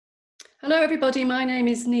Hello everybody, my name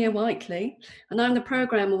is Nia Whiteley and I'm the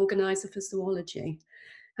programme organiser for Zoology.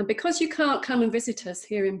 And because you can't come and visit us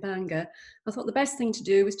here in Bangor, I thought the best thing to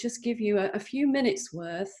do was just give you a few minutes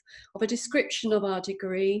worth of a description of our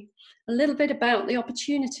degree, a little bit about the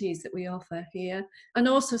opportunities that we offer here, and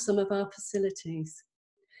also some of our facilities.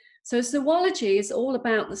 So zoology is all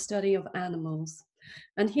about the study of animals.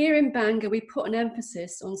 And here in Bangor, we put an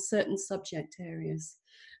emphasis on certain subject areas.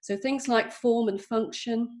 So things like form and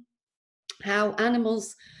function, how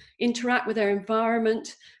animals interact with their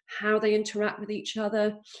environment, how they interact with each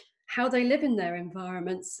other, how they live in their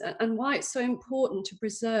environments, and why it's so important to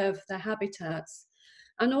preserve their habitats,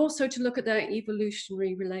 and also to look at their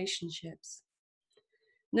evolutionary relationships.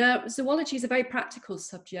 Now, zoology is a very practical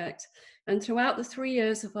subject, and throughout the 3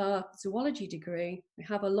 years of our zoology degree, we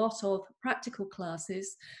have a lot of practical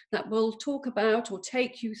classes that will talk about or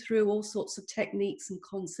take you through all sorts of techniques and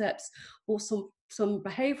concepts, or some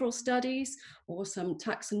behavioral studies, or some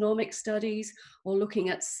taxonomic studies, or looking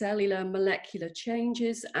at cellular molecular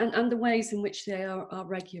changes and the ways in which they are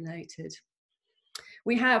regulated.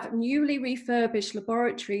 We have newly refurbished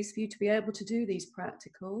laboratories for you to be able to do these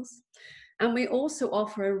practicals. And we also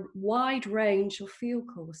offer a wide range of field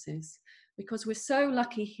courses because we're so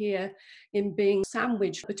lucky here in being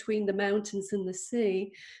sandwiched between the mountains and the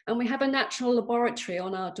sea. And we have a natural laboratory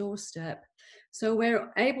on our doorstep. So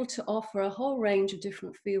we're able to offer a whole range of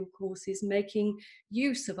different field courses, making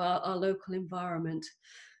use of our local environment.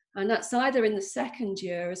 And that's either in the second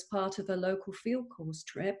year as part of a local field course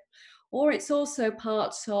trip, or it's also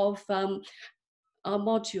part of our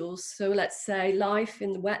modules. So let's say life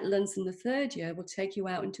in the wetlands in the third year will take you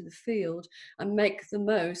out into the field and make the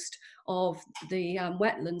most of the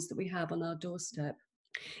wetlands that we have on our doorstep.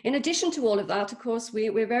 In addition to all of that, of course,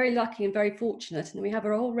 we're very lucky and very fortunate, and we have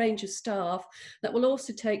a whole range of staff that will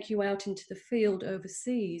also take you out into the field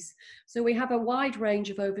overseas. So we have a wide range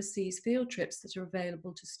of overseas field trips that are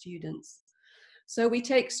available to students. So we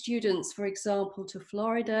take students, for example, to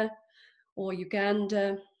Florida or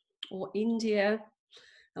Uganda or India.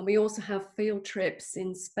 And we also have field trips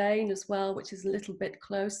in Spain as well, which is a little bit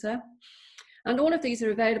closer. And all of these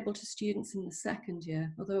are available to students in the second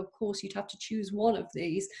year, although of course you'd have to choose one of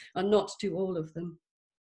these and not do all of them.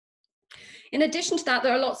 In addition to that,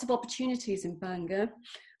 there are lots of opportunities in Bangor.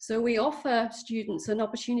 So we offer students an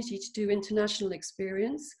opportunity to do international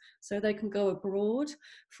experience, so they can go abroad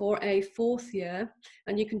for a fourth year,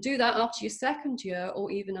 and you can do that after your second year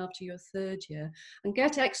or even after your third year, and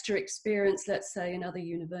get extra experience, let's say, in other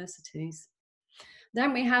universities.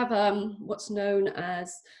 Then we have what's known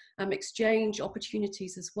as exchange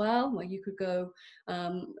opportunities as well, where you could go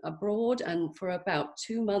abroad and for about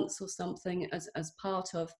 2 months or something as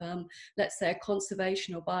part of, let's say, a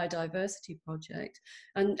conservation or biodiversity project,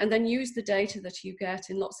 and then use the data that you get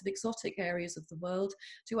in lots of exotic areas of the world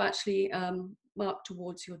to actually mark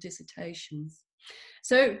towards your dissertations.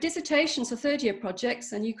 So dissertations are third-year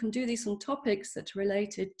projects, and you can do these on topics that are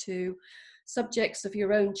related to subjects of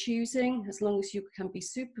your own choosing, as long as you can be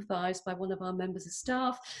supervised by one of our members of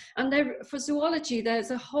staff. And there, for zoology,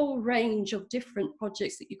 there's a whole range of different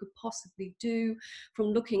projects that you could possibly do, from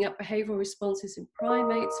looking at behavioral responses in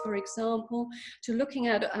primates, for example, to looking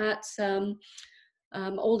at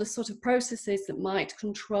all the sort of processes that might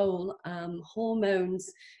control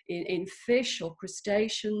hormones in fish or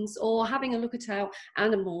crustaceans, or having a look at how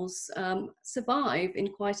animals survive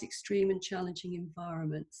in quite extreme and challenging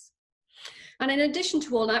environments. And in addition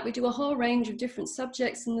to all that, we do a whole range of different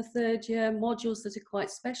subjects in the third year, modules that are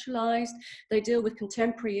quite specialised. They deal with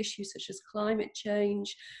contemporary issues such as climate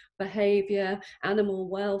change, behaviour, animal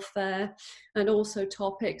welfare, and also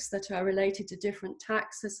topics that are related to different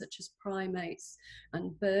taxa, such as primates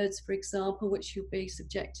and birds, for example, which you'll be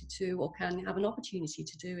subjected to or can have an opportunity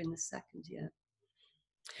to do in the second year.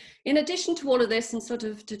 In addition to all of this, and sort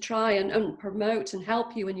of to try and promote and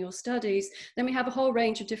help you in your studies, then we have a whole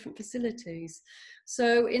range of different facilities.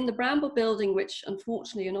 So in the Bramble building, which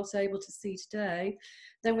unfortunately you're not able to see today,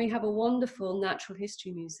 then we have a wonderful natural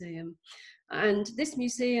history museum. And this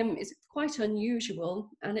museum is quite unusual,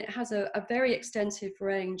 and it has a very extensive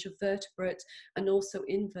range of vertebrate and also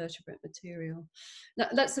invertebrate material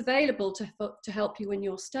that's available to help you in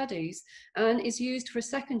your studies, and is used for a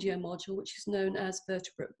second year module, which is known as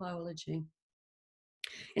vertebrate biology.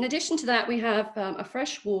 In addition to that, we have a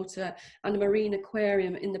freshwater and a marine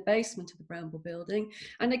aquarium in the basement of the Bramble building.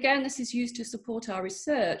 And again, this is used to support our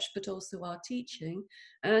research, but also our teaching.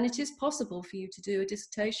 And it is possible for you to do a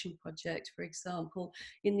dissertation project, for example,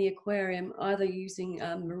 in the aquarium, either using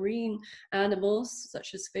marine animals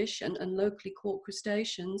such as fish and locally caught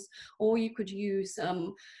crustaceans, or you could use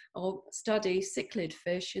or study cichlid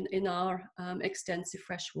fish in our extensive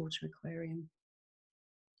freshwater aquarium.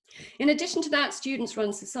 In addition to that, students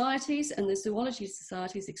run societies, and the Zoology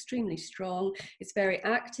Society is extremely strong. It's very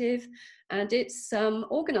active, and it's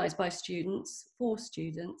organised by students, for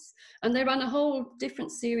students, and they run a whole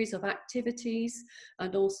different series of activities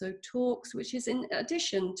and also talks, which is in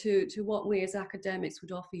addition to what we as academics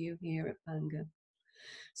would offer you here at Bangor.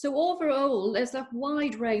 So overall, there's a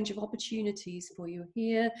wide range of opportunities for you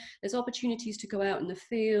here. There's opportunities to go out in the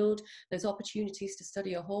field. There's opportunities to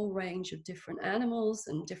study a whole range of different animals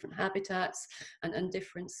and different habitats and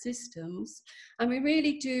different systems. And we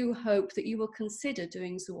really do hope that you will consider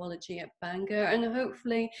doing zoology at Bangor and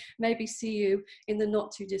hopefully maybe see you in the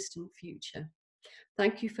not too distant future.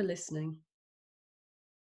 Thank you for listening.